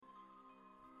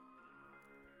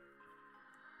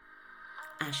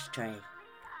Ashtray.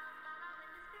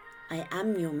 I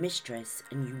am your mistress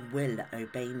and you will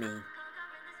obey me.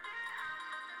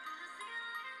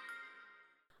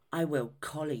 I will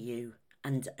collar you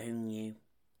and own you.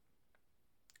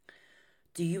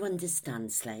 Do you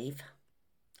understand, slave?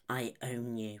 I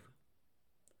own you.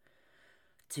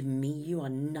 To me you are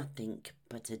nothing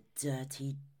but a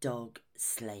dirty dog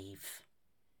slave.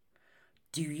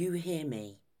 Do you hear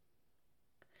me?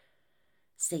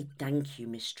 Say thank you,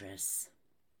 mistress.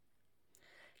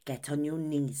 Get on your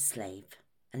knees, slave,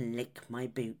 and lick my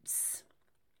boots.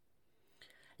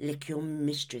 Lick your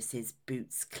mistress's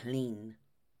boots clean.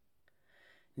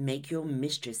 Make your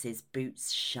mistress's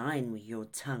boots shine with your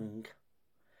tongue.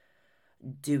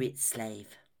 Do it, slave.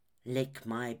 Lick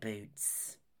my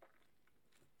boots.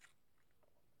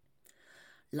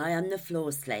 Lie on the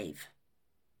floor, slave.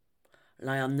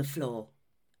 Lie on the floor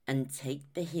and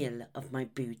take the heel of my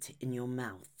boot in your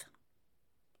mouth.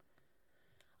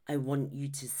 I want you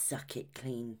to suck it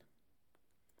clean.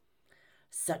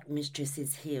 Suck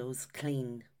mistress's heels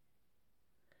clean.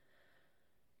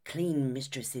 Clean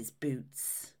mistress's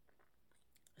boots.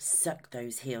 Suck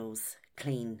those heels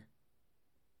clean.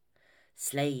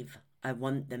 Slave, I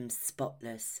want them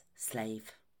spotless,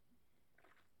 slave.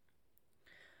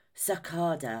 Suck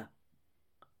harder.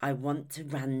 I want to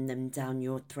ram them down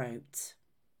your throat.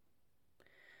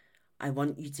 I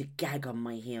want you to gag on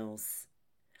my heels.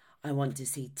 I want to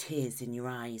see tears in your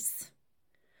eyes.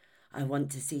 I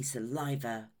want to see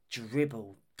saliva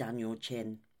dribble down your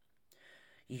chin.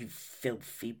 You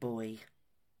filthy boy.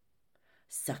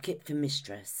 Suck it for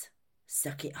mistress.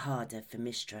 Suck it harder for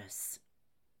mistress.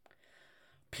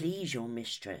 Please your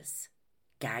mistress.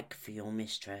 Gag for your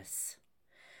mistress.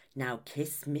 Now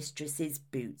kiss mistress's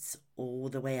boots all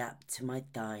the way up to my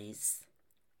thighs.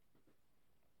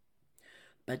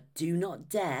 But do not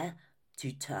dare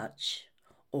to touch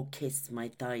or kiss my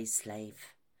thighs,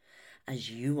 slave,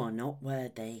 as you are not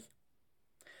worthy.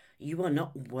 You are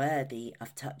not worthy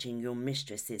of touching your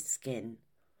mistress's skin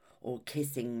or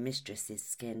kissing mistress's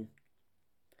skin.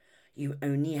 You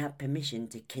only have permission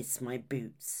to kiss my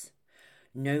boots.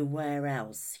 Nowhere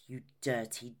else, you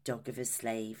dirty dog of a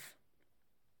slave.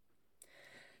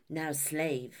 Now,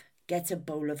 slave, get a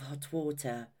bowl of hot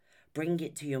water, bring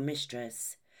it to your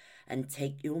mistress, and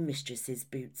take your mistress's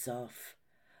boots off,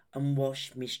 and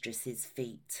wash mistress's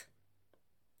feet.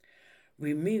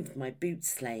 Remove my boots,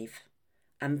 slave,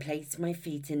 and place my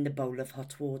feet in the bowl of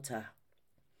hot water.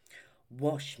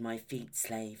 Wash my feet,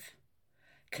 slave,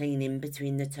 clean in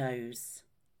between the toes.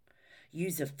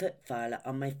 Use a foot filer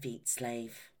on my feet,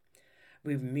 slave.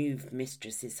 Remove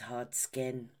mistress's hard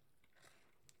skin.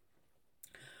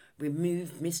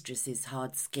 Remove mistress's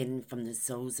hard skin from the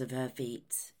soles of her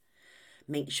feet.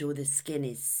 Make sure the skin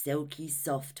is silky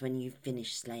soft when you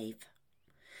finish, slave.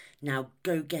 Now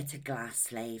go get a glass,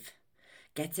 slave.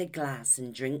 Get a glass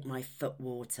and drink my foot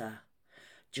water.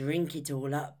 Drink it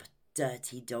all up,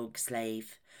 dirty dog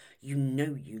slave. You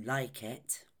know you like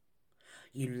it.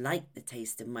 You like the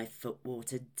taste of my foot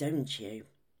water, don't you?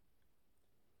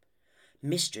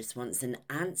 Mistress wants an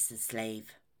answer,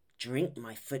 slave. Drink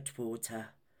my foot water.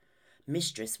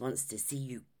 Mistress wants to see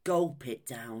you gulp it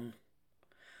down.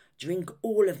 Drink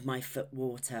all of my foot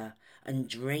water and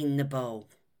drain the bowl.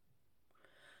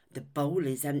 The bowl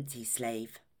is empty,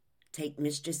 slave. Take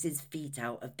mistress's feet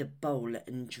out of the bowl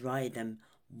and dry them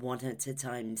one at a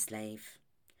time, slave.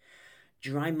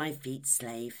 Dry my feet,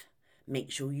 slave.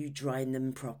 Make sure you dry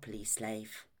them properly,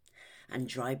 slave. And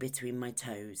dry between my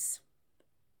toes.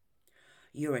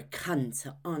 You're a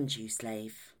cunt, aren't you,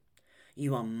 slave?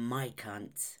 You are my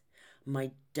cunt.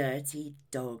 My dirty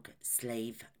dog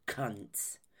slave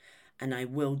cunt. And I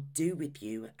will do with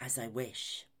you as I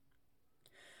wish.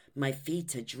 My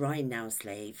feet are dry now,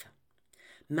 slave.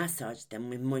 Massage them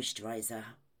with moisturiser.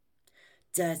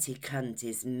 Dirty cunt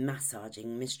is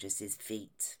massaging mistress's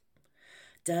feet.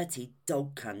 Dirty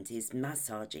dog cunt is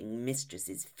massaging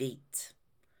mistress's feet.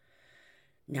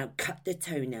 Now cut the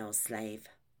toenails, slave.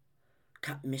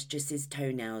 Cut mistress's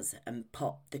toenails and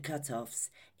pop the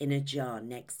cut-offs in a jar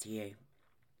next to you.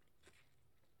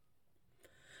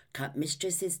 Cut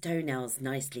mistress's toenails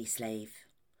nicely, slave.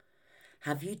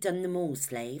 Have you done them all,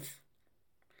 slave?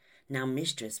 Now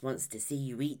mistress wants to see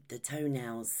you eat the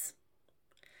toenails.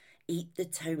 Eat the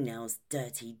toenails,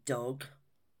 dirty dog.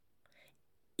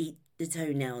 Eat the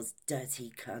toenails,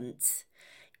 dirty cunt.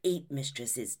 Eat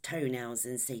mistress's toenails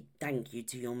and say thank you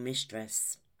to your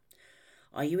mistress.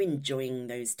 Are you enjoying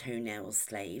those toenails,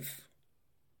 slave?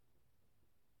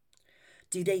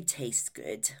 Do they taste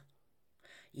good?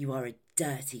 You are a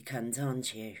dirty cunt,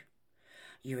 aren't you?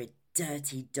 You're a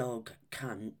dirty dog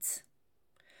cunt.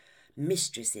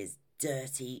 Mistress's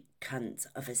dirty cunt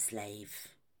of a slave.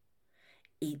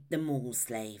 Eat them all,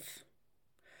 slave.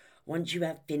 Once you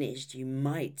have finished, you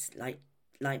might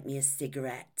light me a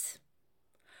cigarette.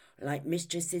 Light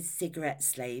mistress's cigarette,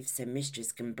 slave, so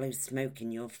mistress can blow smoke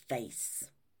in your face.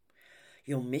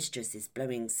 Your mistress is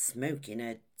blowing smoke in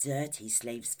her dirty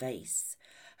slave's face,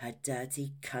 her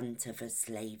dirty cunt of a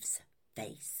slave's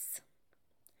face.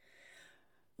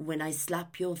 When I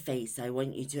slap your face, I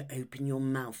want you to open your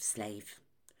mouth, slave.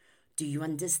 Do you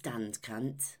understand,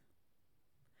 cunt?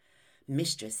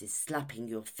 Mistress is slapping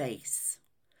your face.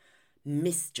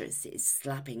 Mistress is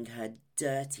slapping her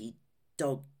dirty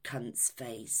dog cunt's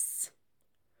face.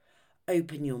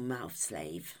 Open your mouth,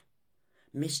 slave.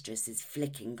 Mistress is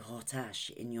flicking hot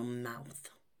ash in your mouth.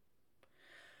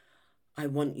 I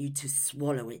want you to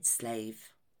swallow it,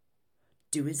 slave.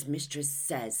 Do as mistress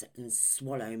says and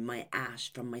swallow my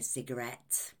ash from my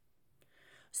cigarette.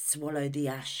 Swallow the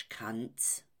ash,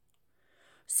 cunt.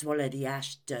 Swallow the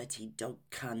ash, dirty dog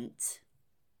cunt.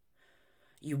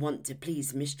 You want to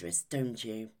please mistress, don't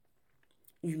you?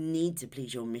 You need to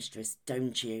please your mistress,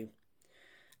 don't you?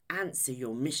 Answer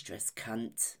your mistress,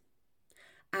 cunt.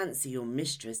 Answer your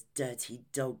mistress, dirty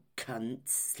dog cunt,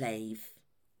 slave.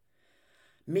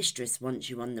 Mistress wants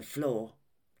you on the floor.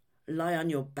 Lie on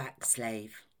your back,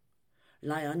 slave.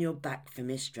 Lie on your back for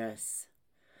mistress.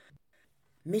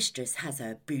 Mistress has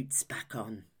her boots back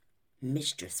on.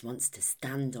 Mistress wants to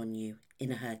stand on you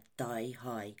in her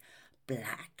thigh-high,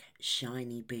 black,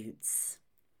 shiny boots.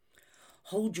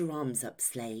 Hold your arms up,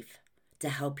 slave, to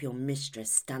help your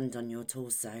mistress stand on your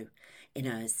torso in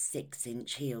her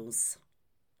 6-inch heels.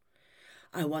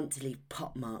 I want to leave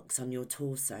pot marks on your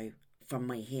torso from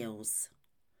my heels.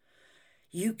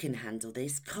 You can handle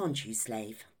this, can't you,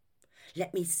 slave?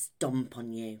 Let me stomp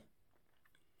on you.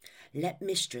 Let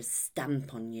mistress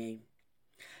stamp on you.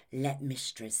 Let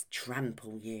mistress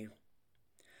trample you.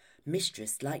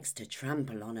 Mistress likes to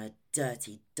trample on a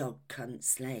dirty dog cunt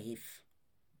slave.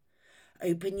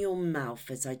 Open your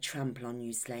mouth as I trample on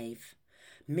you, slave.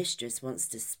 Mistress wants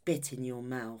to spit in your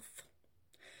mouth.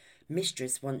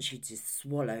 Mistress wants you to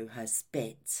swallow her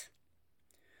spit.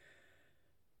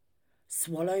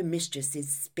 Swallow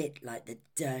mistress's spit like the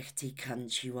dirty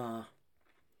cunt you are.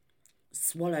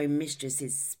 Swallow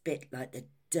mistress's spit like the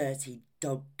dirty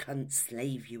dog cunt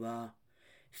slave you are,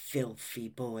 filthy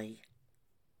boy.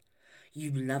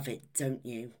 You love it, don't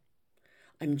you?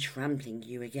 I'm trampling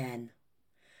you again.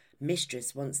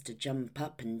 Mistress wants to jump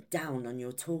up and down on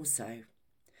your torso.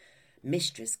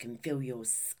 Mistress can feel your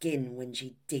skin when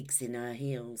she digs in her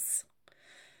heels.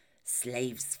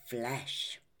 Slave's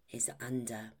flesh is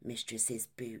under mistress's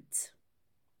boot.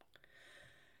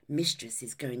 Mistress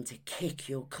is going to kick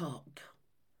your cock.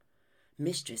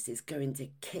 Mistress is going to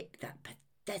kick that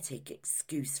pathetic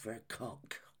excuse for a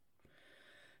cock.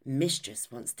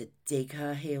 Mistress wants to dig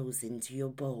her heels into your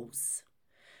balls.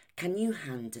 Can you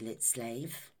handle it,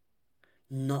 slave?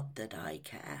 Not that I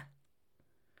care.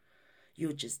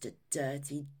 You're just a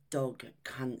dirty dog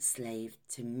cunt slave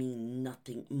to me,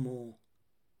 nothing more.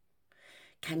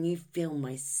 Can you feel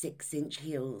my 6-inch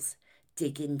heels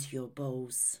dig into your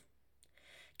balls?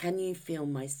 Can you feel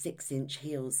my 6-inch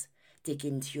heels dig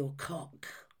into your cock?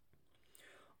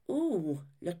 Ooh,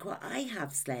 look what I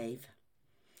have, slave.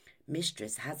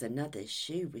 Mistress has another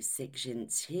shoe with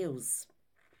 6-inch heels.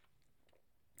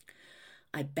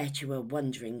 I bet you are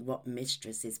wondering what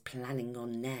mistress is planning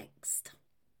on next.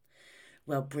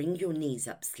 Well, bring your knees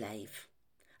up, slave,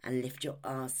 and lift your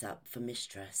ass up for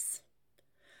mistress.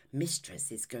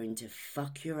 Mistress is going to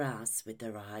fuck your ass with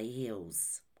her high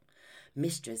heels.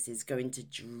 Mistress is going to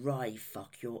dry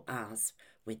fuck your ass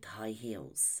with high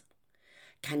heels.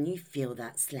 Can you feel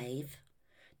that, slave?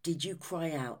 Did you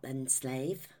cry out then,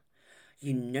 slave?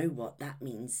 You know what that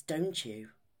means, don't you?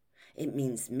 It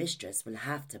means mistress will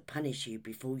have to punish you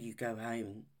before you go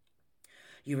home.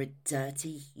 You're a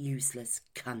dirty, useless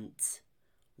cunt.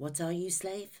 What are you,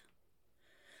 slave?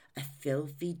 A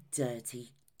filthy,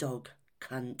 dirty dog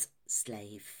cunt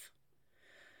slave.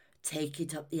 Take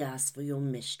it up the ass for your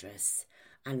mistress,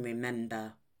 and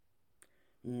remember,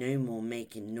 no more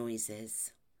making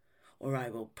noises, or I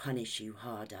will punish you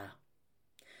harder.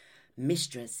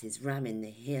 Mistress is ramming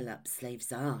the heel up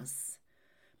slave's ass.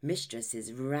 Mistress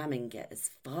is ramming it as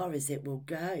far as it will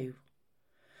go.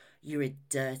 You're a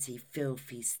dirty,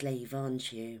 filthy slave,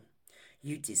 aren't you?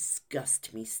 You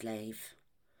disgust me, slave.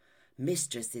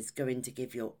 Mistress is going to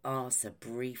give your ass a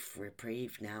brief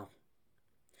reprieve now.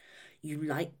 You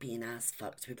like being ass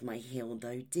fucked with my heel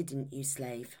though, didn't you,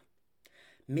 slave?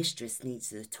 Mistress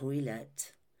needs the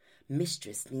toilet.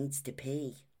 Mistress needs to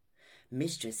pee.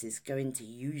 Mistress is going to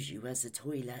use you as a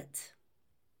toilet.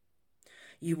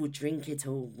 You will drink it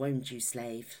all, won't you,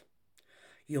 slave?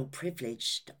 You're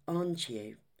privileged, aren't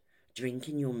you,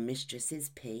 drinking your mistress's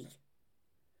pee?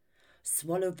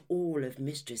 Swallow all of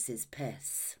mistress's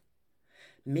piss.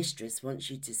 Mistress wants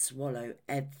you to swallow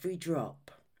every drop.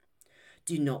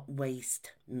 Do not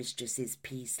waste mistress's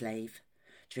pee, slave.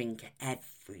 Drink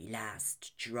every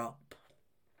last drop.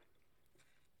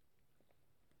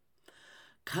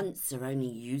 Cunts are only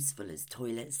useful as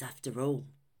toilets after all.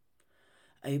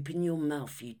 Open your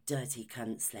mouth, you dirty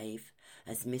cunt, slave,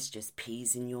 as mistress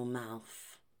pees in your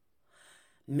mouth.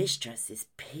 Mistress is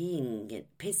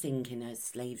pissing in her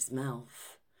slave's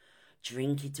mouth.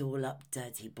 Drink it all up,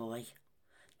 dirty boy.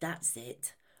 That's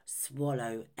it.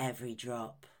 Swallow every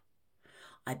drop.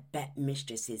 I bet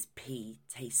mistress's pee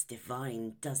tastes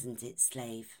divine, doesn't it,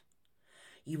 slave?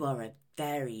 You are a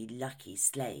very lucky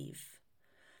slave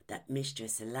that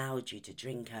mistress allowed you to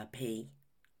drink her pee.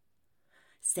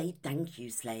 Say thank you,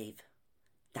 slave.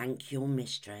 Thank your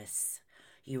mistress.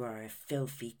 You are a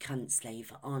filthy cunt,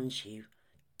 slave, aren't you,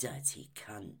 dirty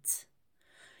cunt?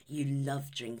 You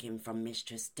love drinking from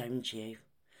mistress, don't you?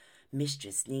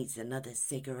 Mistress needs another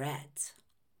cigarette.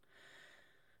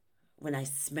 When I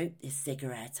smoke this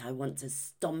cigarette, I want to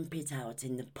stomp it out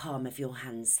in the palm of your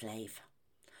hand, slave.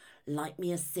 Light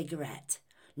me a cigarette,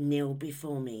 kneel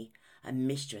before me, and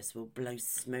mistress will blow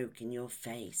smoke in your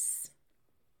face.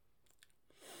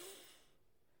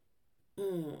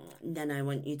 Then I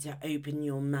want you to open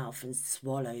your mouth and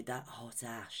swallow that hot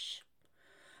ash.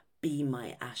 Be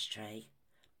my ashtray.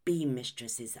 Be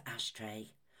mistress's ashtray.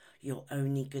 You're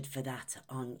only good for that,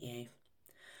 aren't you?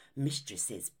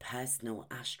 Mistress's personal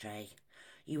ashtray.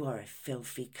 You are a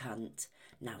filthy cunt.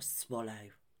 Now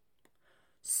swallow.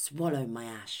 Swallow my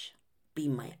ash. Be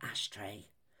my ashtray.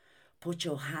 Put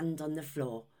your hand on the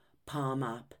floor, palm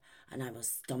up, and I will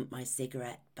stomp my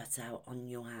cigarette butt out on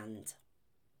your hand.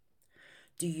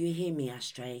 Do you hear me,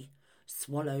 ashtray?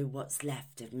 Swallow what's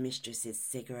left of mistress's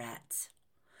cigarette.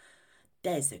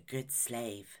 There's a good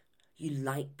slave. You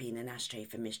like being an ashtray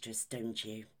for mistress, don't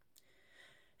you?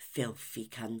 Filthy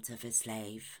cunt of a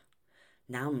slave.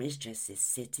 Now mistress is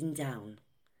sitting down.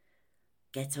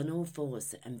 Get on all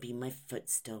fours and be my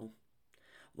footstool,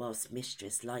 whilst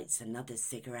mistress lights another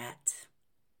cigarette.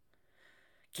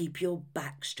 Keep your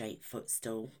back straight,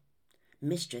 footstool.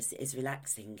 Mistress is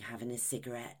relaxing, having a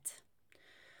cigarette.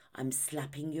 I'm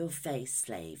slapping your face,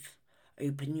 slave.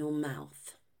 Open your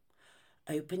mouth.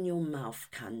 Open your mouth,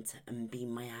 cunt, and be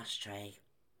my ashtray.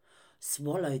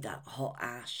 Swallow that hot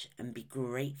ash and be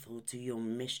grateful to your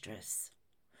mistress.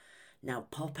 Now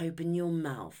pop open your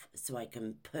mouth so I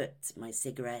can put my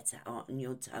cigarette out on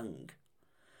your tongue.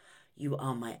 You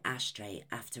are my ashtray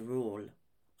after all,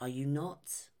 are you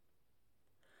not?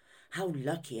 How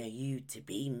lucky are you to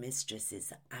be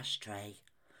mistress's ashtray?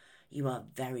 You are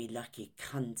very lucky,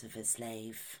 cunt of a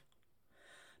slave.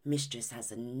 Mistress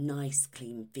has a nice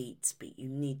clean feet, but you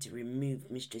need to remove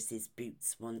mistress's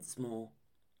boots once more.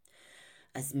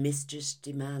 As mistress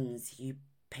demands you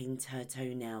paint her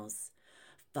toenails,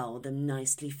 file them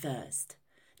nicely first,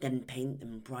 then paint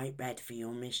them bright red for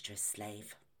your mistress,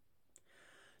 slave.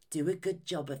 Do a good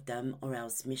job of them or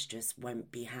else mistress won't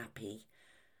be happy.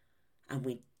 And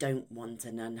we don't want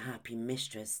an unhappy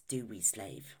mistress, do we,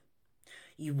 slave?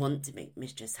 You want to make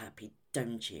mistress happy,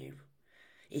 don't you?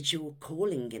 It's your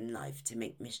calling in life to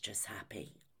make mistress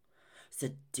happy. So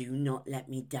do not let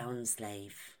me down,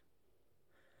 slave.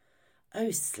 Oh,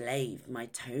 slave, my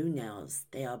toenails,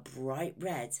 they are bright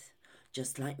red,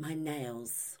 just like my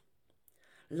nails.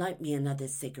 Light me another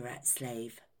cigarette,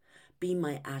 slave. Be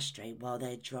my ashtray while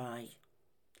they're dry.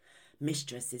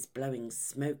 Mistress is blowing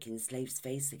smoke in slave's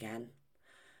face again.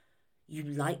 You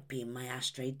like being my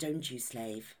ashtray, don't you,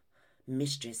 slave?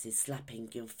 Mistress is slapping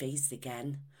your face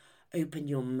again. Open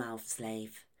your mouth,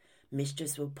 slave.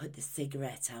 Mistress will put the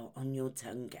cigarette out on your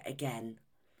tongue again.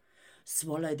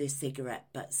 Swallow the cigarette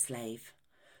butt, slave.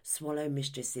 Swallow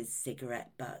mistress's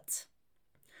cigarette butt.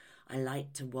 I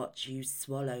like to watch you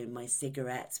swallow my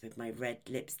cigarettes with my red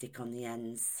lipstick on the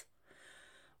ends.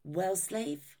 Well,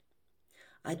 slave,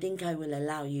 I think I will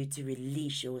allow you to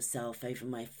release yourself over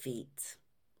my feet.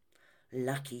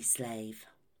 Lucky slave.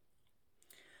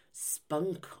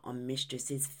 Spunk on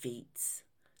mistress's feet.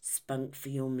 Spunk for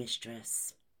your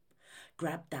mistress.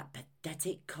 Grab that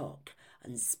pathetic cock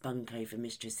and spunk over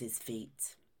mistress's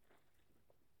feet.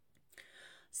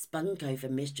 Spunk over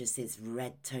mistress's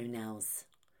red toenails.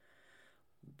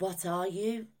 What are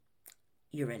you?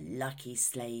 You're a lucky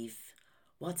slave.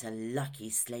 What a lucky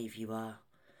slave you are.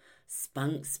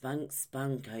 Spunk, spunk,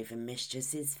 spunk over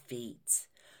mistress's feet.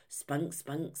 Spunk,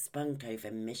 spunk, spunk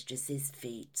over mistress's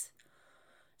feet.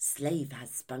 Slave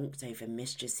has spunked over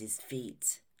mistress's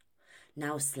feet.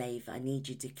 Now, slave, I need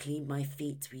you to clean my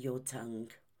feet with your tongue.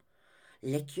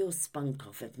 Lick your spunk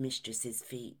off of mistress's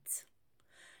feet.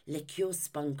 Lick your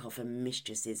spunk off of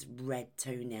mistress's red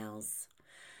toenails.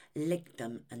 Lick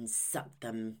them and suck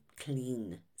them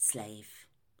clean, slave.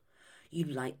 You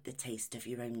like the taste of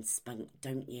your own spunk,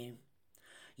 don't you?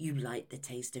 You like the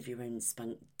taste of your own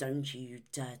spunk, don't you, you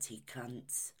dirty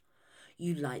cunt?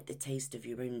 You like the taste of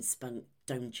your own spunk,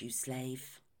 don't you,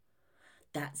 slave?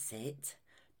 That's it.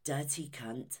 Dirty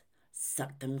cunt,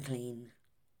 suck them clean.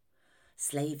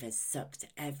 Slave has sucked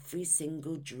every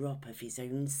single drop of his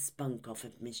own spunk off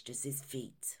of mistress's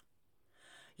feet.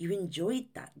 You enjoyed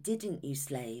that, didn't you,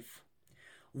 slave?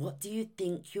 What do you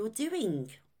think you're doing?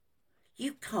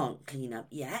 You can't clean up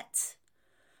yet.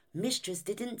 Mistress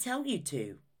didn't tell you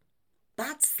to.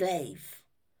 Bad slave.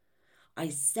 I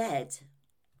said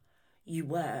you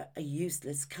were a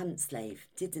useless cunt, slave,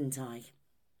 didn't I?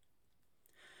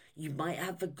 You might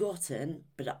have forgotten,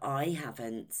 but I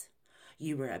haven't.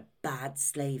 You were a bad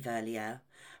slave earlier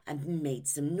and made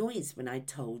some noise when I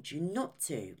told you not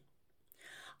to.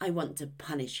 I want to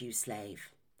punish you,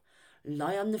 slave.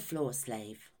 Lie on the floor,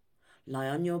 slave. Lie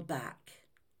on your back.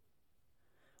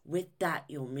 With that,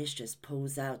 your mistress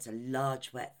pulls out a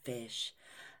large wet fish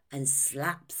and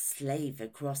slaps slave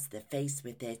across the face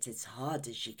with it as hard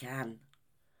as she can.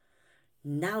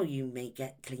 Now you may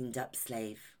get cleaned up,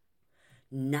 slave.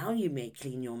 Now you may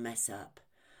clean your mess up.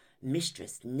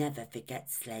 Mistress never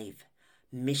forgets, slave.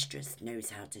 Mistress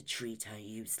knows how to treat her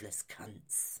useless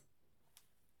cunts.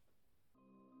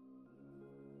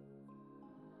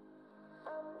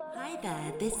 Hi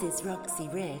there, this is Roxy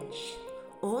Rich,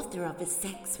 author of the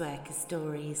Sex Worker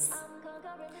Stories.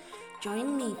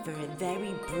 Join me for a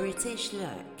very British look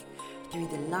through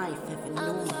the life of a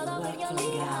normal working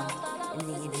girl in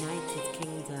the United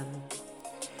Kingdom.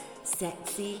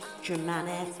 Sexy,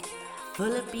 dramatic,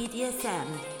 full of BDSM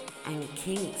and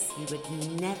kinks you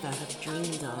would never have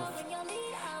dreamed of.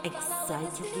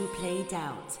 Excitedly played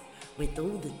out with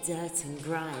all the dirt and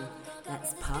grime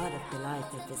that's part of the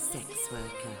life of a sex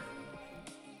worker.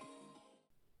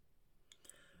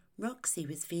 Roxy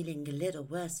was feeling a little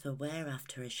worse for wear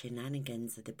after her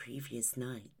shenanigans of the previous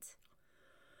night.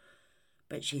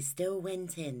 But she still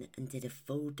went in and did a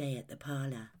full day at the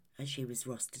parlour as she was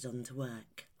rostered on to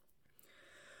work.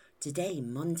 Today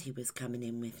Monty was coming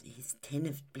in with his tin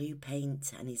of blue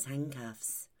paint and his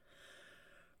handcuffs.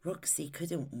 Roxy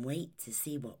couldn't wait to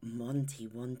see what Monty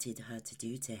wanted her to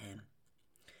do to him.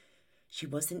 She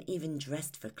wasn't even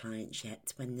dressed for clients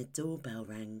yet when the doorbell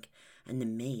rang and the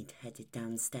maid headed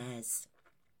downstairs.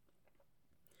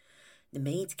 The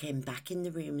maid came back in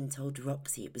the room and told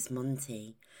Roxy it was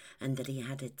Monty and that he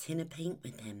had a tin of paint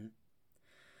with him.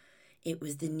 It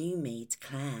was the new maid,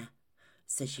 Claire,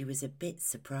 so she was a bit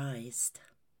surprised.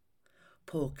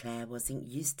 Poor Claire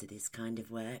wasn't used to this kind of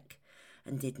work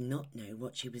and did not know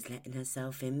what she was letting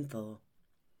herself in for.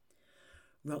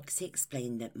 Roxy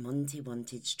explained that Monty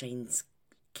wanted strange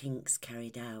kinks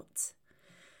carried out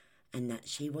and that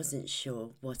she wasn't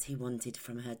sure what he wanted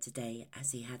from her today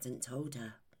as he hadn't told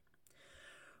her.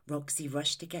 Roxy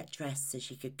rushed to get dressed so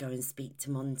she could go and speak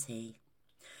to Monty.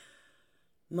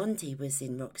 Monty was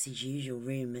in Roxy's usual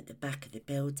room at the back of the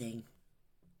building.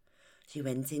 She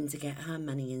went in to get her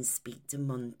money and speak to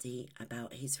Monty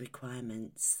about his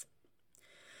requirements.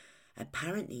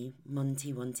 Apparently,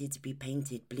 Monty wanted to be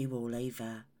painted blue all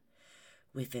over,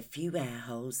 with a few air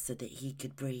holes so that he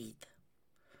could breathe.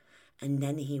 And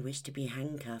then he wished to be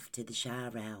handcuffed to the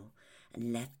shower rail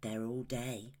and left there all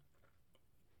day.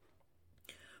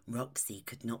 Roxy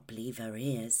could not believe her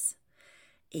ears.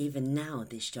 Even now,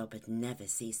 this job had never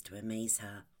ceased to amaze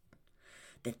her.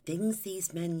 The things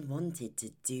these men wanted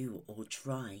to do or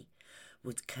try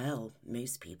would curl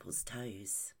most people's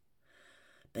toes.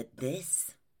 But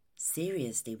this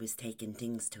seriously was taking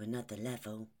things to another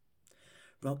level.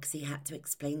 Roxy had to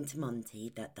explain to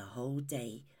Monty that the whole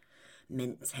day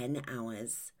meant 10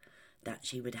 hours, that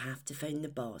she would have to phone the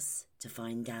boss to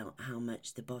find out how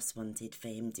much the boss wanted for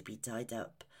him to be tied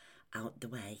up out the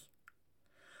way.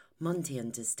 Monty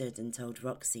understood and told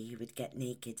Roxy he would get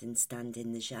naked and stand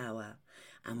in the shower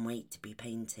and wait to be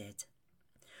painted.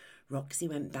 Roxy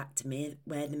went back to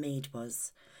where the maid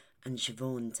was and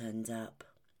Siobhan turned up.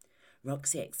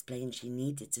 Roxy explained she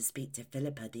needed to speak to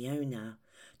Philippa, the owner,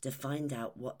 to find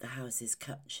out what the house's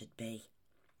cut should be.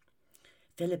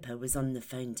 Philippa was on the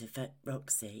phone to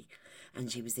Roxy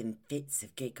and she was in fits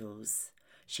of giggles.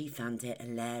 She found it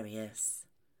hilarious.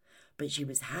 But she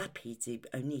was happy to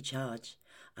only charge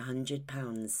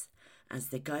 £100 as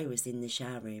the guy was in the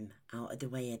shower room out of the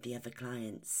way of the other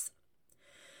clients.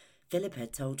 Philippa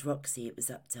told Roxy it was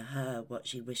up to her what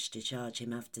she wished to charge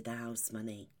him after the house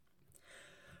money.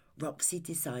 Roxy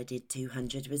decided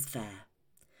 200 was fair.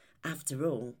 After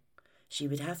all, she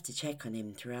would have to check on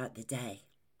him throughout the day.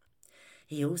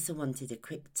 He also wanted a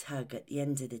quick tug at the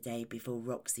end of the day before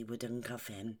Roxy would uncuff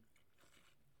him.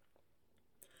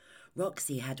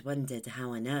 Roxy had wondered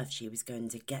how on earth she was going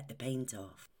to get the paint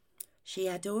off. She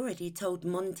had already told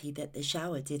Monty that the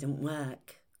shower didn't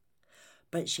work,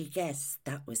 but she guessed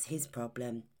that was his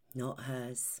problem, not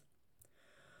hers.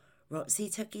 Roxy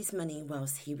took his money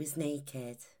whilst he was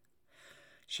naked.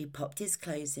 She popped his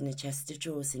clothes in a chest of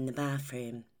drawers in the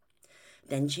bathroom.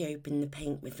 Then she opened the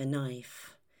paint with a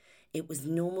knife. It was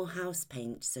normal house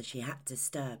paint, so she had to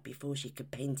stir before she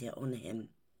could paint it on him.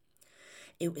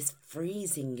 It was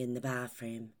freezing in the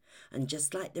bathroom, and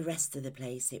just like the rest of the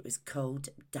place, it was cold,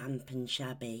 damp and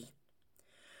shabby.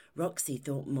 Roxy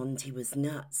thought Monty was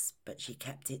nuts, but she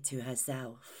kept it to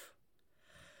herself.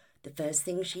 The first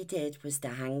thing she did was to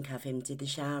handcuff him to the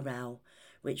shower rail,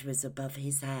 which was above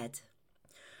his head.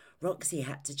 Roxy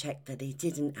had to check that he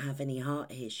didn't have any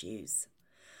heart issues,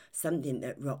 something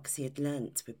that Roxy had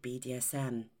learnt with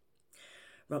BDSM.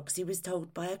 Roxy was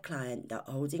told by a client that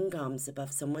holding arms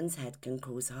above someone's head can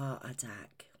cause a heart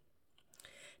attack.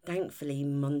 Thankfully,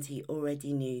 Monty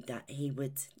already knew that he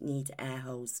would need air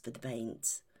holes for the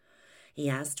paint. He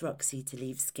asked Roxy to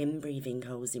leave skin breathing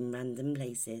holes in random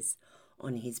places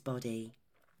on his body.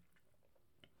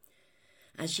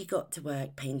 As she got to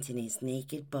work painting his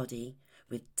naked body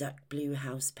with duck blue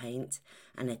house paint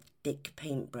and a thick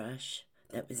paintbrush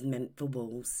that was meant for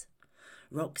walls,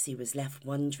 Roxy was left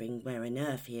wondering where on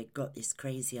earth he had got this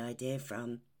crazy idea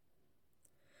from.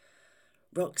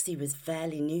 Roxy was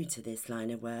fairly new to this line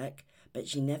of work, but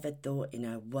she never thought in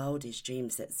her wildest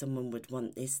dreams that someone would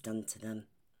want this done to them.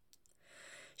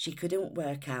 She couldn't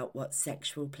work out what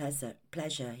sexual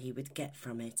pleasure he would get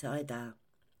from it either.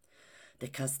 The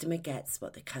customer gets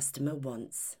what the customer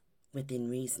wants, within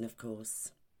reason, of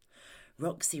course.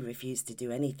 Roxy refused to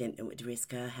do anything that would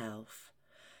risk her health.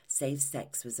 Safe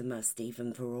sex was a must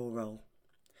even for oral.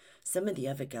 Some of the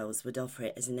other girls would offer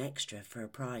it as an extra for a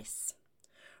price.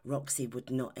 Roxy would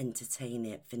not entertain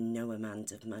it for no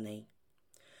amount of money.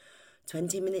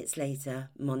 20 minutes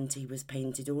later, Monty was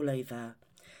painted all over,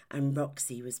 and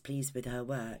Roxy was pleased with her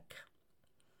work.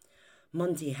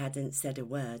 Monty hadn't said a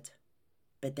word,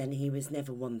 but then he was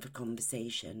never one for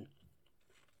conversation.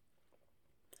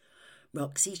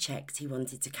 Roxy checked he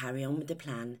wanted to carry on with the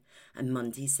plan, and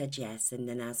Monty said yes and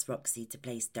then asked Roxy to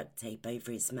place duct tape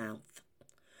over his mouth.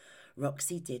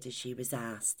 Roxy did as she was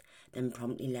asked, then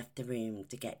promptly left the room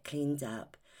to get cleaned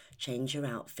up, change her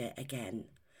outfit again,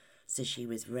 so she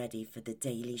was ready for the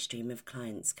daily stream of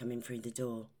clients coming through the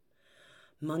door.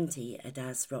 Monty had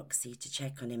asked Roxy to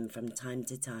check on him from time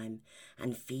to time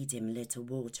and feed him a little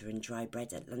water and dry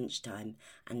bread at lunchtime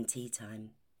and tea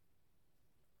time.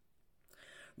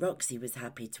 Roxy was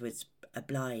happy to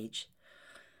oblige,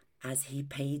 as he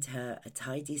paid her a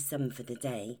tidy sum for the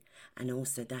day and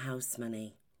also the house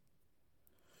money.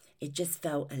 It just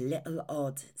felt a little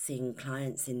odd seeing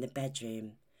clients in the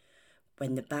bedroom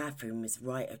when the bathroom was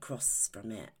right across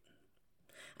from it,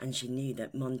 and she knew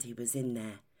that Monty was in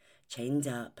there, chained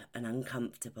up and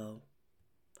uncomfortable.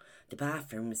 The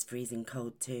bathroom was freezing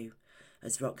cold too.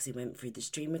 As Roxy went through the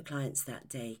stream of clients that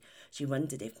day, she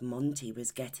wondered if Monty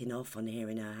was getting off on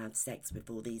hearing her have sex with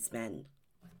all these men.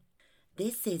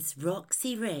 This is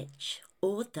Roxy Rich,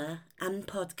 author and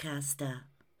podcaster.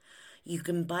 You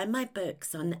can buy my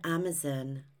books on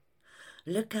Amazon.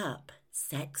 Look up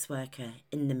Sex Worker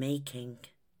in the Making.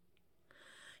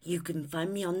 You can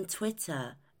find me on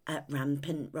Twitter at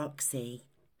Rampant Roxy.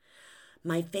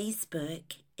 My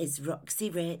Facebook is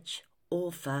Roxy Rich,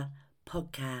 author,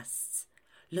 podcasts.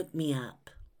 Look me up.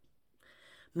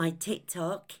 My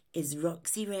TikTok is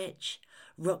Roxy Rich,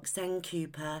 Roxanne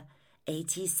Cooper,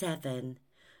 87.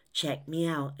 Check me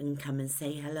out and come and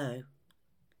say hello.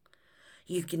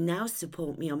 You can now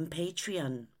support me on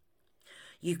Patreon.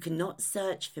 You cannot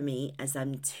search for me as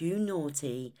I'm too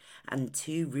naughty and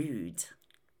too rude.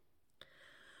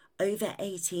 Over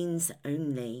 18s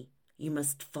only. You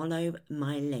must follow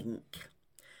my link.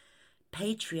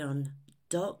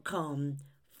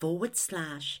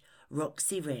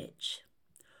 Patreon.com/Roxy Rich.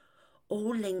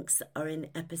 All links are in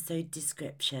episode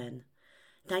description.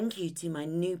 Thank you to my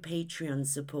new Patreon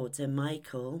supporter,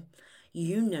 Michael.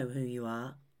 You know who you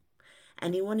are.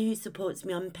 Anyone who supports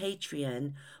me on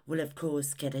Patreon will, of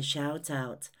course, get a shout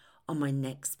out on my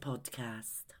next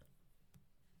podcast.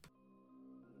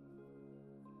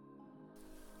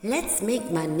 Let's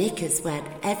make my knickers wet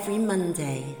every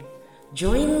Monday.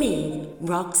 Join me,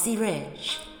 Roxy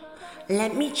Rich.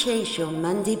 Let me chase your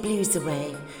Monday blues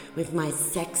away with my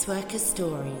sex worker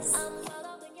stories.